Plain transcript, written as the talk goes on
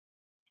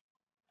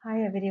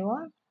Hi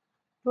everyone.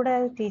 Today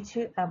I will teach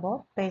you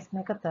about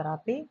pacemaker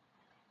therapy.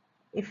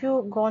 If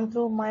you gone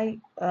through my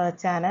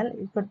channel,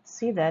 you could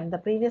see that in the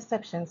previous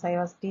sections I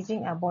was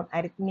teaching about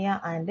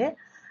arrhythmia and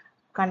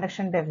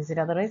conduction deficit,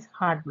 otherwise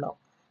heart block.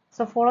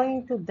 So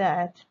following to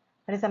that,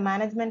 there is a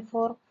management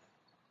for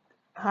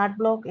heart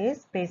block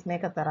is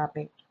pacemaker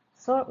therapy.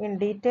 So in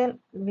detail,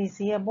 we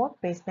see about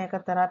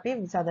pacemaker therapy,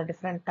 which are the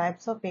different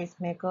types of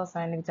pacemakers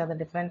and which are the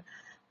different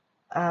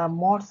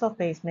modes of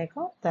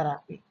pacemaker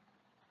therapy.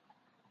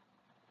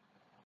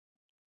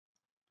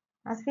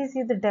 As we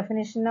see the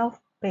definition of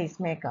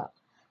pacemaker.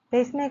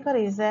 Pacemaker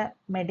is a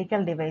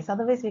medical device,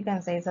 otherwise we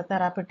can say it's a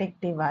therapeutic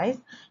device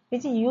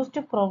which is used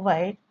to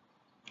provide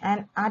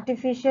an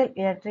artificial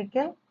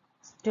electrical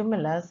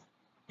stimulus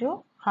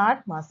to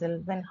heart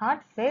muscle when heart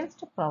fails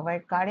to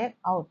provide cardiac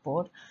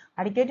output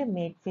adequate to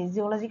meet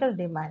physiological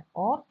demand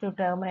or to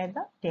terminate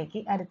the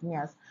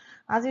tachyarrhythmias.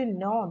 As you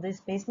know, this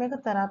pacemaker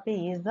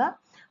therapy is the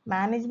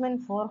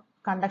management for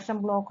conduction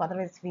block,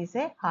 otherwise we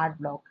say heart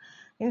block.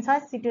 In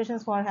such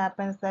situations, what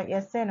happens? The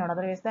SA node,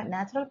 otherwise the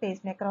natural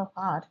pacemaker of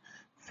heart,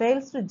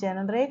 fails to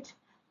generate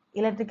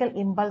electrical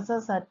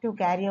impulses to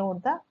carry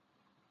out the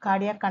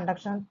cardiac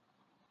conduction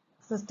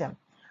system.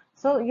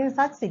 So in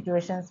such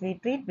situations, we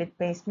treat with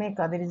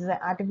pacemaker. There is an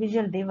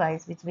artificial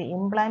device which we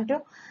implant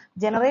to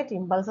generate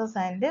impulses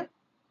and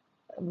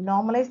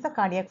normalize the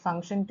cardiac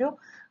function to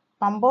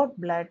pump out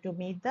blood to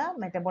meet the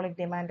metabolic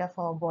demand of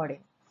our body.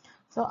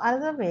 So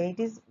another way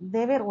it is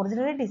they were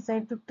originally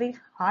designed to treat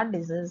heart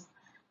disease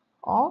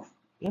of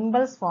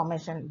impulse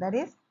formation, that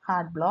is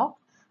heart block,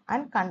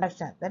 and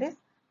conduction, that is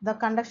the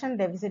conduction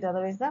deficit,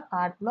 otherwise the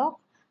heart block,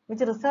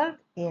 which result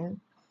in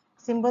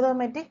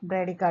symptomatic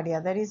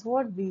bradycardia. That is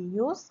what we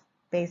use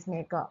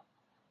pacemaker.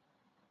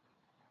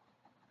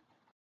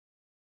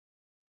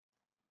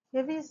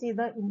 Here we see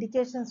the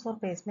indications for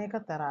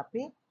pacemaker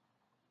therapy.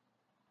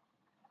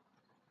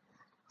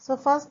 So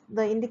first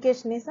the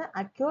indication is an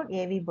acute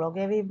AV block.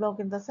 AV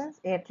block in the sense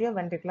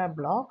atrioventricular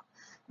block,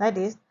 that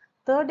is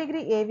third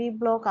degree AV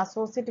block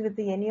associated with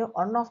any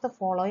one of the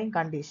following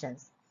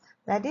conditions,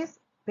 that is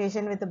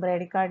patient with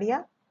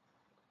bradycardia,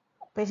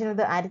 patient with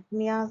the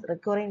arrhythmias,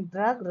 recurring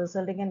drug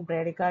resulting in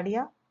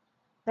bradycardia,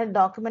 then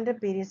documented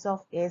periods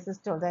of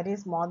asystole, that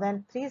is more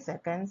than 3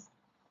 seconds,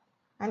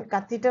 and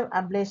catheter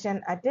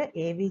ablation at a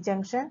AV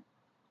junction,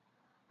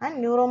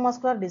 and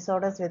neuromuscular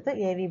disorders with the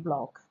AV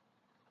block.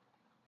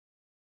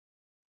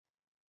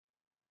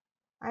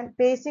 And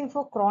pacing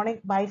for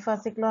chronic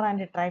bifascicular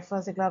and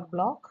trifascicular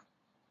block,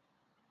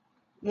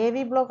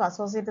 AV block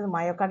associated with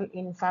myocardial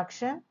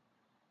infarction,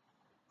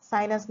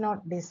 sinus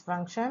node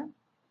dysfunction,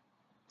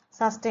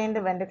 sustained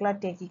ventricular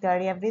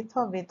tachycardia with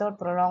or without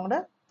prolonged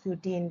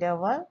QT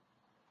interval,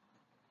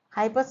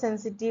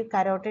 hypersensitive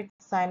carotid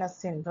sinus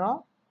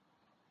syndrome,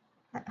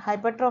 and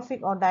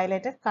hypertrophic or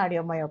dilated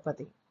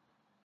cardiomyopathy.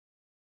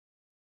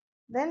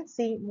 Then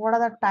see what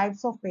are the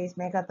types of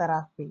pacemaker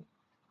therapy.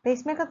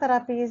 Pacemaker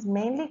therapy is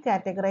mainly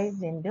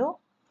categorized into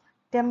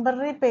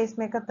temporary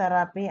pacemaker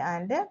therapy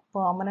and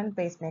permanent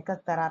pacemaker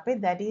therapy,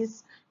 that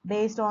is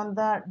based on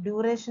the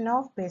duration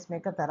of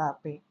pacemaker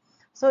therapy.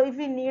 So if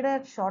we need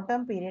a short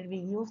term period, we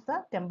use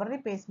the temporary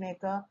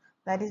pacemaker,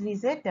 that is we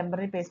say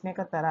temporary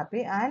pacemaker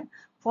therapy, and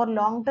for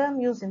long term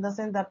use in the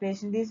sense the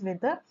patient is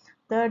with a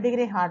third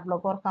degree heart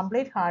block or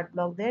complete heart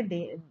block,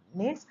 they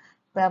needs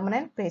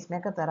permanent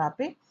pacemaker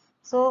therapy.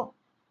 So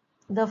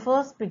the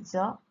first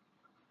picture,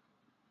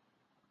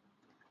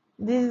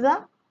 this is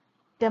the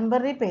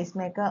temporary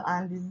pacemaker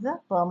and this is the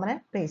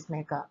permanent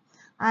pacemaker.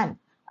 And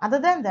other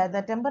than that,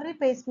 the temporary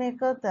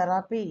pacemaker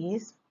therapy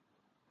is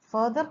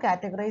further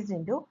categorized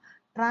into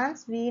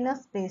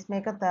transvenous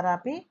pacemaker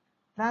therapy,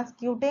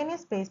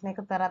 transcutaneous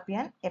pacemaker therapy,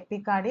 and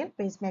epicardial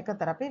pacemaker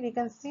therapy. We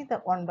can see the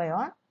one by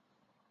one.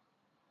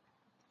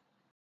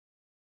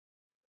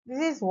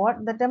 This is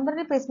what the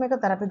temporary pacemaker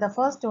therapy. The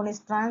first one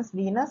is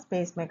transvenous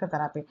pacemaker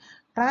therapy.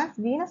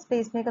 Transvenous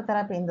pacemaker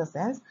therapy in the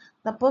sense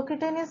the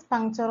percutaneous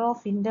puncture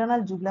of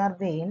internal jugular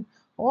vein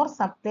or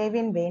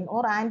subclavian vein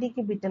or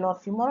antecubital or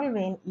femoral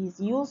vein is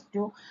used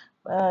to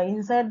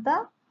insert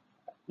the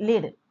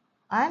lead,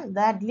 and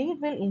that lead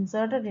will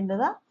insert it into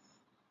the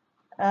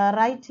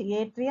right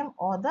atrium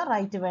or the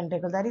right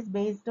ventricle. That is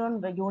based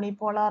on the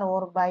unipolar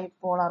or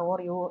bipolar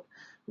or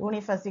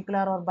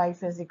unifascicular or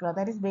bifascicular.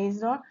 That is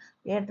based on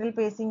atrial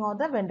pacing or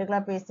the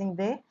ventricular pacing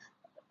they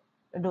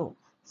do.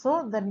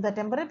 So the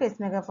temporary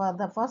pacemaker for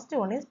the first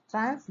one is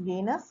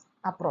transvenous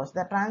approach.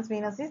 The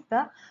transvenous is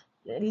the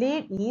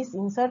lead is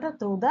inserted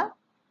through the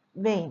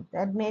vein.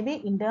 That may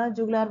be internal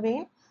jugular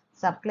vein,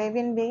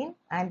 subclavian vein,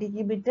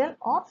 antecubital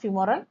or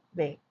femoral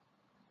vein.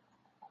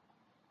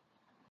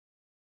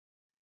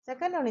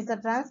 Second one is the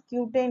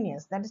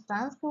transcutaneous. That is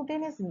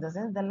transcutaneous in the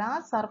sense the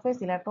large surface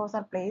electrodes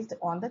are placed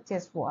on the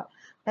chest wall.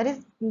 That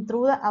is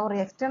through our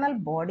external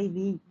body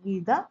we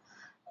give the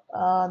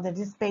that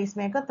is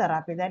pacemaker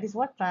therapy. That is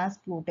what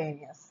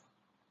transcutaneous.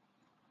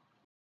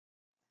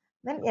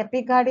 Then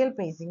epicardial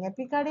pacing.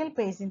 Epicardial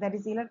pacing, that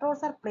is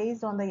electrodes are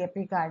placed on the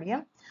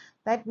epicardium.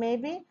 That may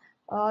be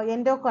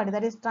endocardial,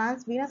 that is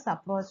transvenous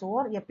approach,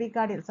 or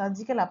epicardial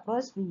surgical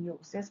approach we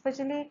use.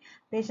 Especially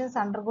patients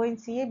undergoing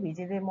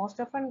CABG, they most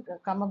often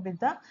come up with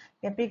the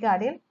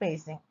epicardial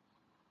pacing.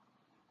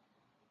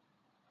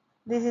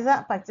 This is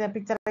a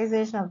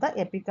picturization of the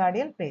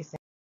epicardial pacing.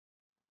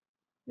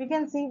 We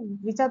can see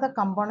which are the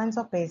components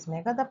of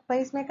pacemaker. The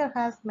pacemaker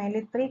has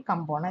mainly three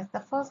components.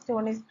 The first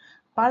one is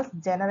pulse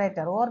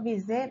generator, or we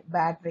say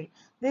battery.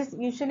 This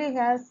usually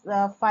has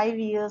 5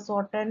 years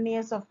or 10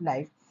 years of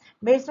life.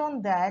 Based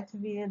on that,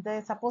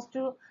 they're supposed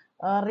to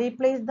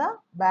replace the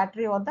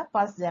battery or the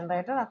pulse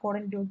generator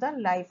according to the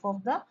life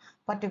of the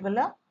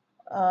particular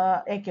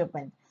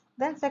equipment.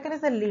 Then second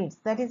is the leads,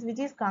 that is which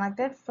is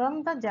connected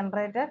from the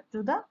generator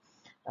to the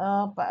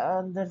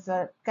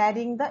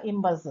carrying the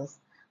impulses.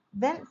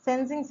 Then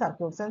sensing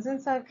circuit. Sensing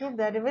circuit,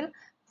 that will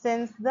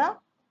sense the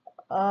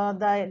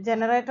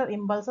generator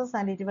impulses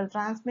and it will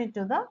transmit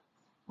to the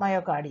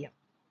myocardium.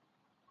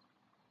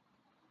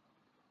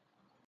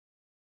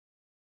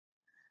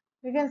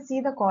 We can see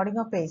the coding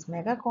of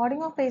pacemaker.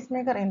 Coding of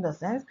pacemaker in the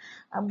sense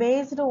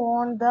based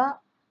on the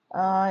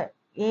uh,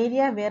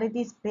 area where it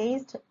is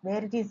placed,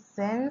 where it is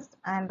sensed,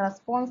 and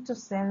response to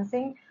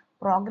sensing,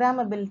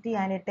 programmability,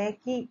 and a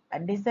techie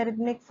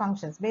dysrhythmic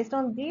functions. Based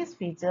on these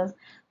features,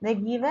 they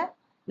give a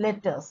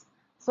letters.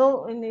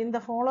 So in the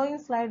following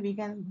slide, we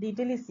can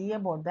detailedly see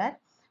about that.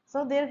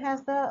 So there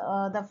has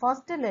the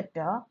first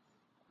letter.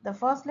 The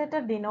first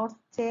letter denotes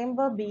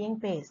chamber being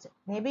paced,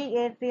 maybe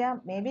atria,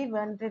 maybe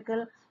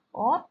ventricle,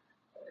 or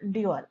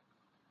dual.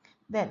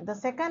 Then the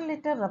second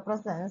letter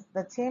represents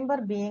the chamber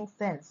being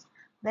sensed.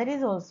 That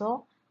is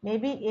also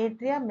maybe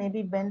atria,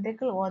 maybe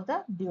ventricle, or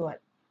the dual.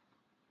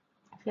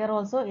 Here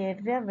also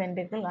atria,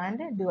 ventricle,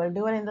 and dual.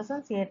 Dual in the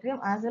sense atrium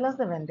as well as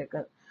the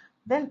ventricle.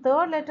 Then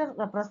third letter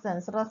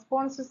represents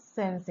response to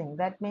sensing.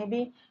 That may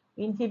be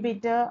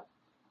inhibitor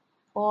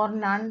or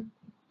none.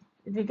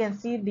 We can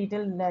see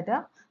detailed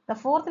letter. The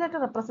fourth letter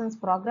represents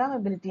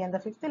programmability, and the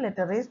fifth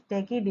letter is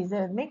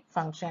tachydysrhythmic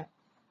function.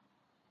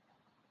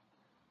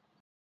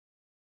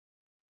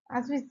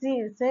 As we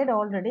said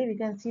already, we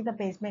can see the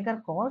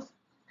pacemaker codes.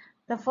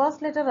 The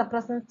first letter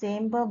represents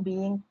chamber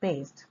being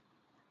paced.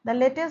 The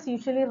letters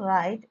usually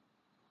write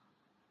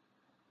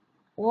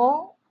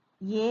O,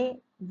 A,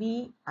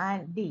 V,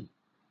 and D.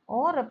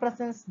 O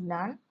represents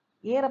none.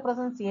 A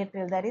represents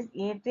atrial, that is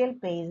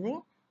atrial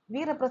pacing.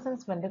 V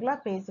represents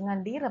ventricular pacing,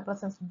 and D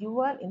represents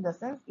dual in the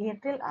sense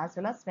atrial as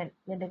well as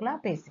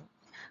ventricular pacing.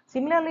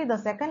 Similarly, the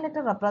second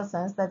letter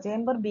represents the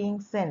chamber being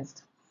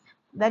sensed.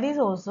 That is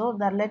also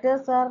the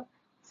letters are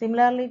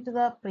similarly to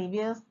the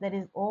previous, that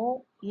is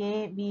O,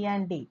 A, V,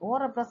 and D. O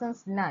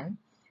represents none.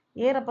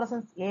 A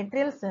represents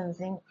atrial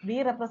sensing.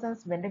 V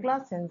represents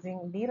ventricular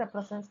sensing. D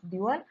represents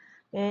dual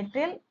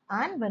atrial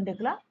and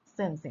ventricular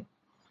sensing.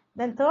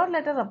 Then third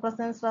letter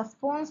represents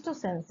response to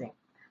sensing.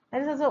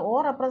 That is also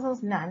O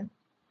represents none.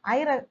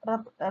 I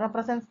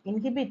represents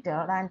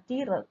inhibitor, and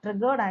T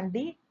triggered, and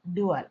D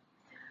dual.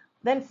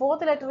 Then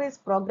fourth letter is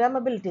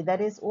programmability,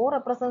 that is O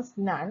represents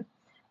none,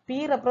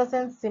 P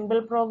represents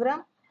simple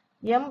program,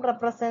 M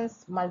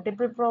represents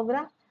multiple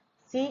program,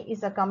 C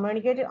is a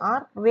communicative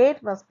or rate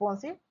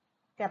responsive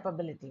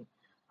capability.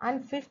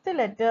 And fifth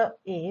letter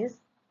is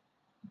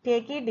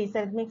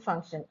tachydysrhythmic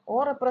function.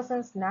 O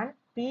represents none,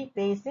 P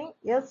pacing,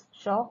 S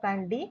shock,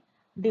 and D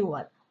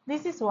dual.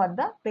 This is what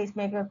the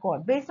pacemaker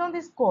code. Based on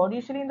this code,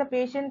 usually in the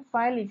patient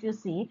file, if you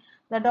see,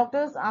 the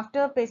doctors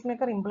after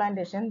pacemaker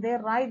implantation, they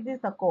write this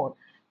the code.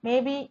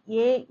 Maybe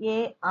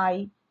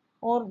AAI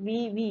or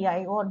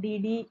VVI or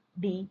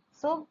DDD.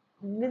 So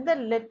with the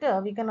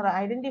letter, we can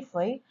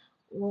identify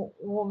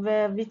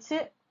which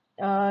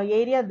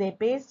area they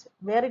paced,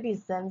 where it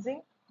is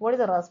sensing, what is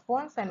the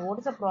response, and what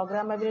is the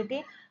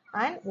programmability,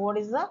 and what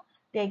is the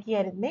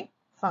tachyarrhythmic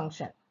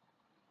function.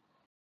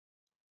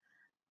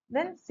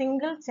 Then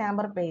single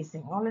chamber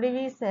pacing. Already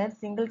we said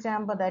single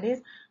chamber, that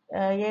is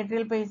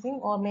atrial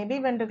pacing or maybe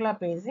ventricular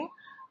pacing.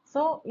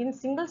 So in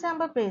single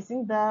chamber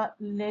pacing, the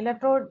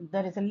electrode,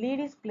 that is a lead,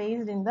 is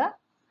placed in the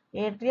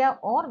atria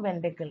or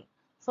ventricle.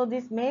 So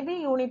this may be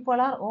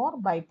unipolar or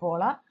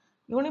bipolar.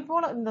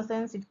 Unipolar in the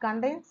sense it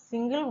contains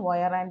single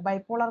wire, and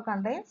bipolar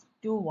contains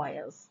two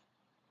wires.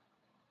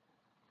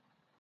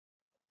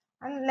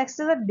 And next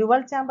is the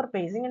dual chamber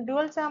pacing. In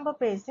dual chamber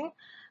pacing,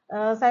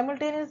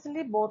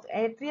 simultaneously both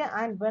atria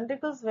and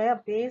ventricles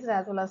were paced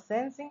as well as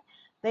sensing.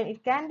 Then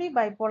it can be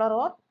bipolar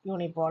or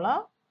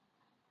unipolar.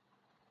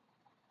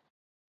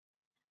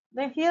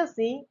 Then here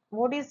see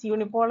what is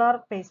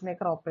unipolar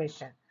pacemaker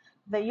operation.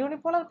 The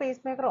unipolar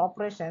pacemaker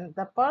operation,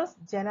 the pulse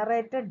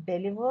generator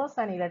delivers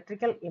an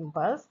electrical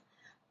impulse.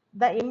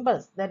 The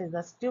impulse, that is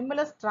the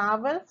stimulus,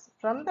 travels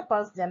from the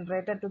pulse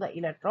generator to the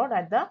electrode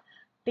at the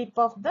tip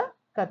of the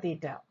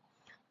catheter.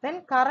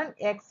 Then current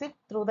exit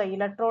through the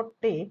electrode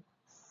tip,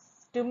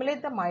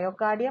 stimulate the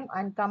myocardium,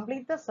 and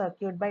complete the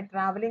circuit by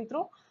traveling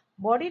through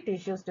body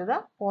tissues to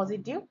the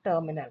positive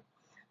terminal.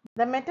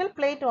 The metal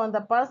plate on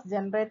the pulse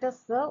generator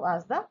serve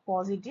as the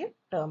positive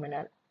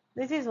terminal.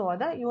 This is for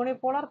the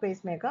unipolar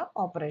pacemaker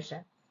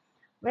operation.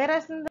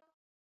 Whereas in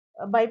the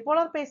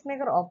bipolar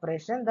pacemaker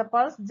operation, the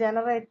pulse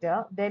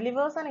generator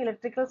delivers an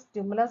electrical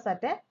stimulus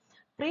at a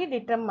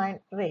predetermined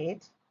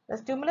rate. The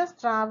stimulus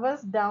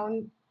travels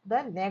down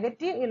the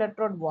negative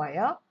electrode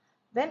wire.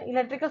 Then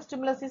electrical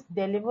stimulus is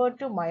delivered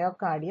to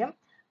myocardium.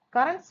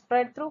 Current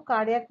spread through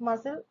cardiac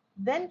muscle,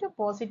 then to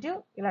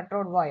positive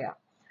electrode wire.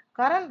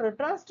 Current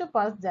returns to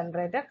pulse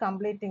generator,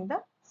 completing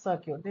the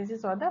circuit. This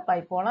is for the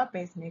bipolar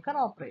pacemaker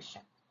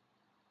operation.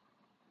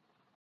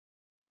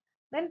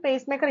 Then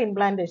pacemaker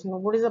implantation,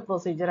 what is the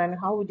procedure and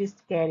how it is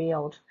carried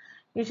out?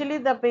 Usually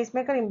the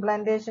pacemaker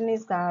implantation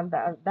is done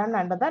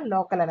under the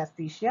local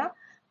anesthesia.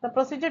 The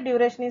procedure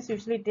duration is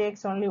usually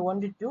takes only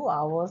 1 to 2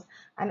 hours,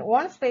 and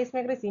once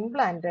pacemaker is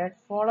implanted,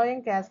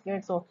 following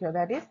cascades occur,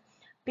 that is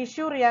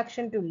tissue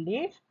reaction to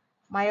lead,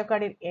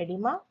 myocardial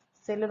edema,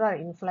 cellular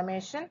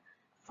inflammation,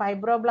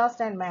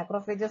 fibroblast and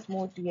macrophages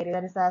move to area,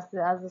 that is as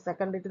the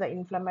secondary to the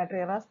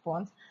inflammatory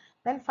response.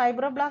 Then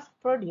fibroblasts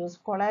produce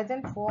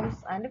collagen forms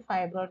and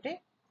fibrotic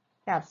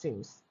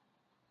capsules.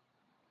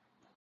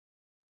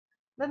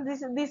 Then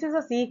this is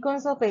a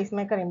sequence of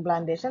pacemaker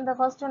implantation. The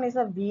first one is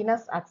a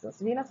venous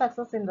access. Venous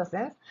access in the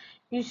sense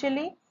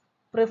usually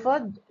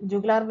prefer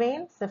jugular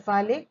vein,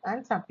 cephalic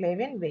and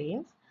subclavian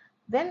veins.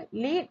 Then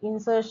lead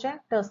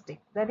insertion testing.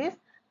 That is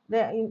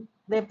they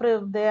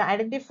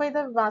identify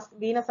the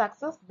venous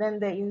access, then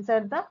they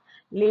insert the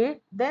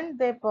lead, then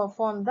they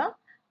perform the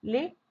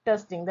lead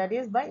testing. That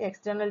is by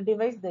external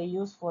device they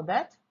use for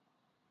that.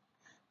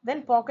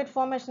 Then pocket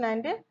formation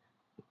and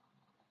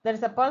there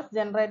is a pulse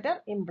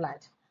generator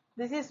implant.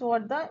 This is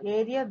what the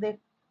area they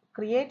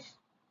create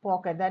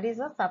pocket, that is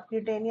a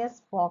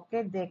subcutaneous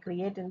pocket they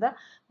create in the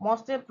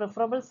most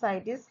preferable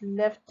site is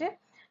left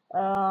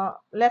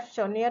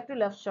shoulder, near to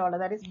left shoulder,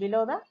 that is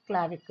below the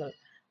clavicle.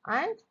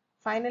 And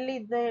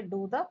finally they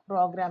do the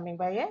programming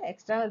by a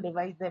external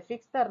device. They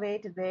fix the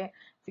rate, they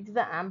fix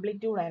the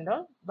amplitude and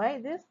all. By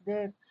this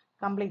they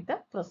complete the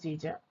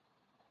procedure.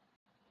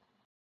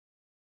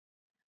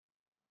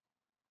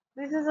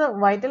 This is a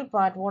vital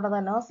part. What are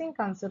the nursing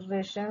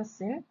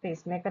considerations in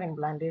pacemaker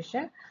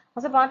implantation?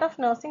 As a part of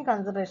nursing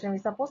consideration, we are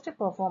supposed to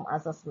perform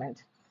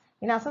assessment.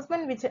 In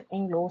assessment, which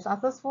includes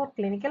assess for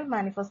clinical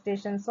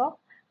manifestations of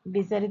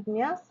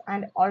dysarrhythmias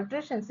and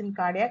alterations in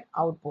cardiac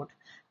output.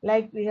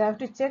 Like we have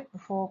to check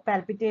for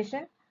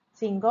palpitation,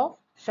 syncope,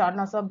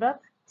 shortness of breath,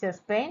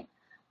 chest pain,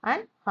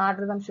 and heart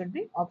rhythm should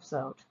be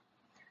observed.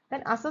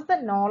 Then assess the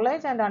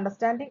knowledge and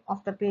understanding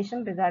of the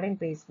patient regarding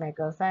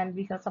pacemakers, and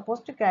we are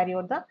supposed to carry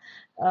out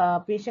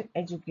the patient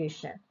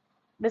education.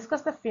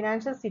 Discuss the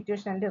financial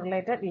situation and the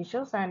related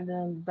issues, and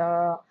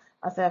the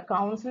as a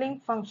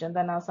counseling function,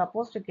 then are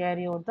supposed to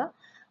carry out the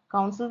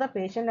counsel the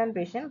patient and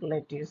patient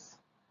relatives.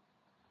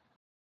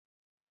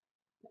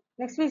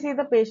 Next we see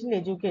the patient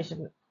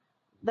education.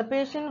 The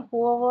patient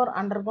whoever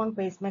undergone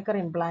pacemaker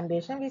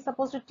implantation, we are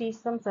supposed to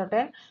teach them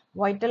certain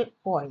vital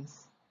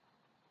points.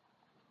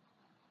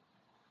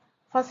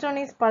 First one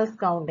is pulse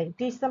counting.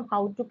 Teach them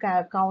how to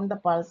count the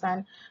pulse,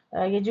 and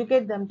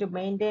educate them to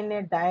maintain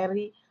a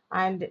diary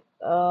and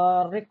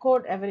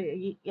record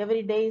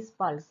every day's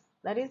pulse.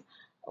 That is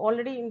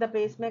already in the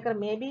pacemaker,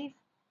 maybe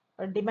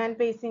demand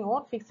pacing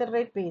or fixed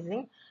rate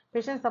pacing.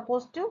 Patient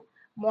supposed to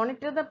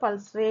monitor the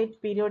pulse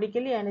rate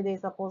periodically, and they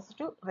supposed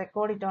to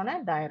record it on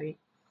a diary.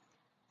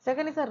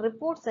 Second is a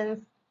report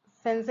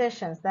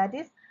sensations, that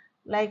is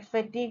like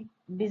fatigue,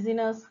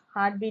 dizziness,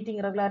 heart beating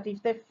irregularity.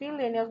 If they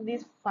feel any of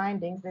these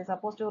findings, they're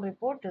supposed to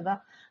report to the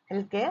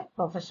healthcare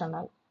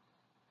professional.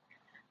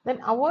 Then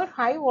avoid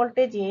high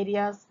voltage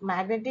areas,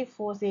 magnetic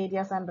force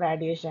areas and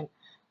radiation,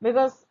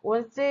 because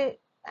once they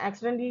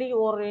accidentally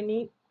or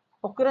any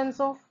occurrence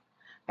of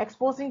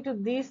exposing to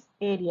these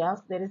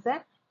areas, there is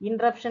a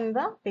interruption in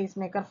the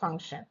pacemaker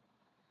function.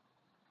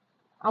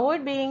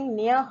 Avoid being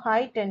near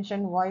high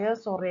tension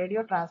wires or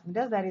radio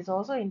transmitters, that is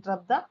also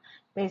interrupt the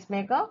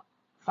pacemaker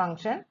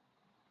function.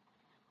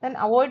 Then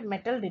avoid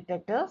metal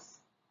detectors.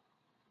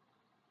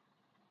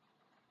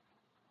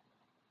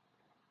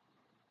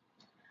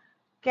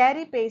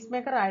 Carry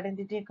pacemaker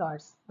identity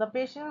cards. The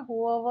patient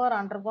whoever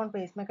undergone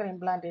pacemaker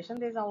implantation,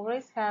 they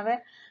always have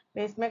a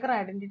pacemaker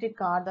identity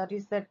card, that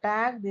is the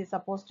tag they are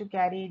supposed to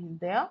carry in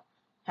their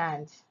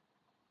hands.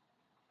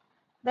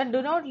 Then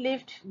do not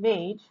lift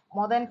weight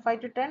more than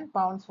 5 to 10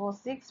 pounds for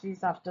 6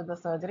 weeks after the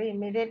surgery.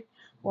 Immediate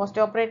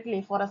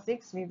postoperatively for a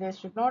 6 weeks, they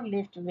should not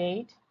lift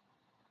weight.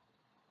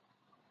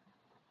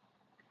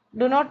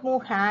 Do not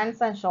move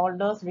hands and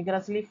shoulders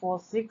vigorously for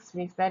 6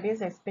 weeks. That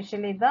is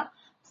especially the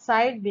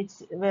side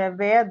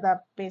where the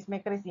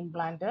pacemaker is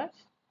implanted.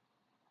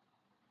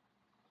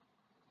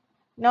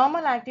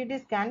 Normal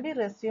activities can be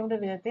resumed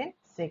within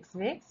 6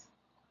 weeks.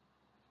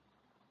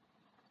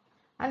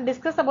 And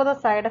discuss about the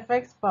side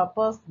effects,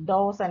 purpose,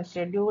 dose and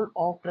schedule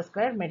of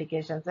prescribed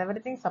medications.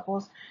 Everything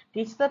suppose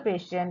teach the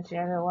patient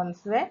once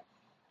they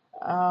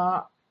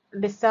uh,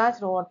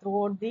 discharged or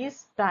throughout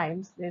these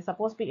times, they are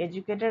supposed to be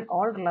educated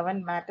all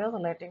relevant matters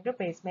relating to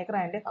pacemaker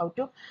and how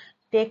to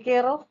take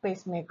care of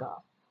pacemaker.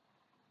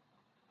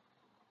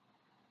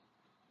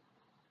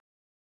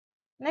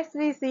 Next,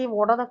 we see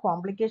what are the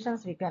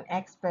complications we can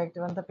expect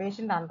when the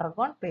patient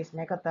undergone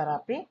pacemaker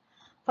therapy.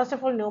 First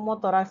of all,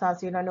 pneumothorax.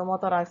 As you know,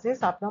 pneumothorax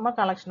is abnormal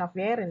collection of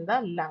air in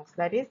the lungs.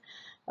 That is,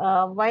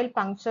 while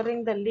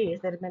puncturing the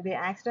leads, there may be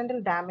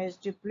accidental damage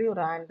to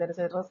pleura and there is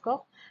a risk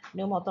of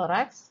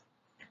pneumothorax.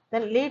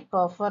 Then lead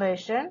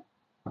perforation,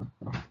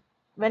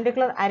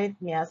 ventricular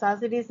arrhythmias.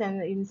 As it is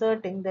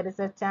inserting, there is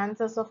a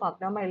chances of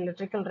abnormal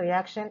electrical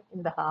reaction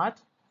in the heart.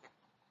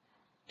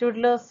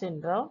 Tudor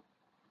syndrome,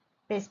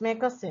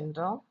 pacemaker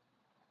syndrome,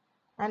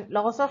 and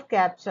loss of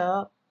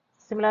capture.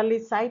 Similarly,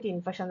 site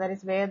infection, that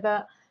is where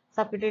the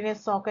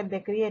subcutaneous socket they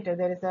created,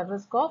 there is a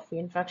risk of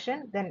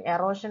infection. Then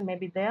erosion may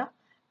be there.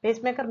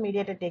 Pacemaker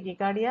mediated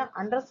tachycardia,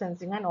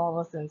 undersensing and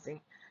oversensing.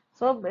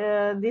 So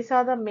these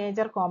are the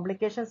major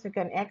complications we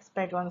can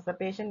expect once the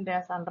patient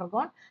has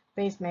undergone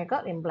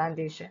pacemaker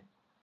implantation.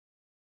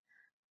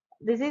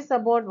 This is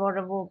about what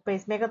about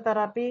pacemaker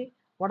therapy,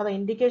 what are the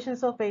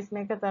indications of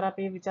pacemaker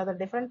therapy, which are the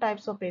different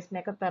types of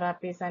pacemaker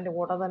therapies, and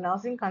what are the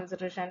nursing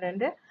consideration,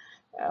 and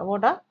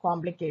what are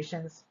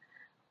complications.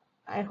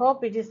 I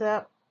hope it is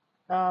a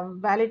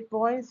valid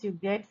points you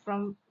get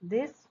from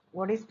this,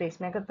 what is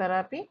pacemaker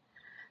therapy,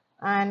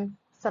 and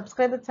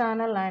subscribe the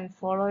channel and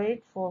follow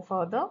it for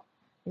further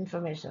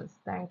information.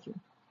 Thank you.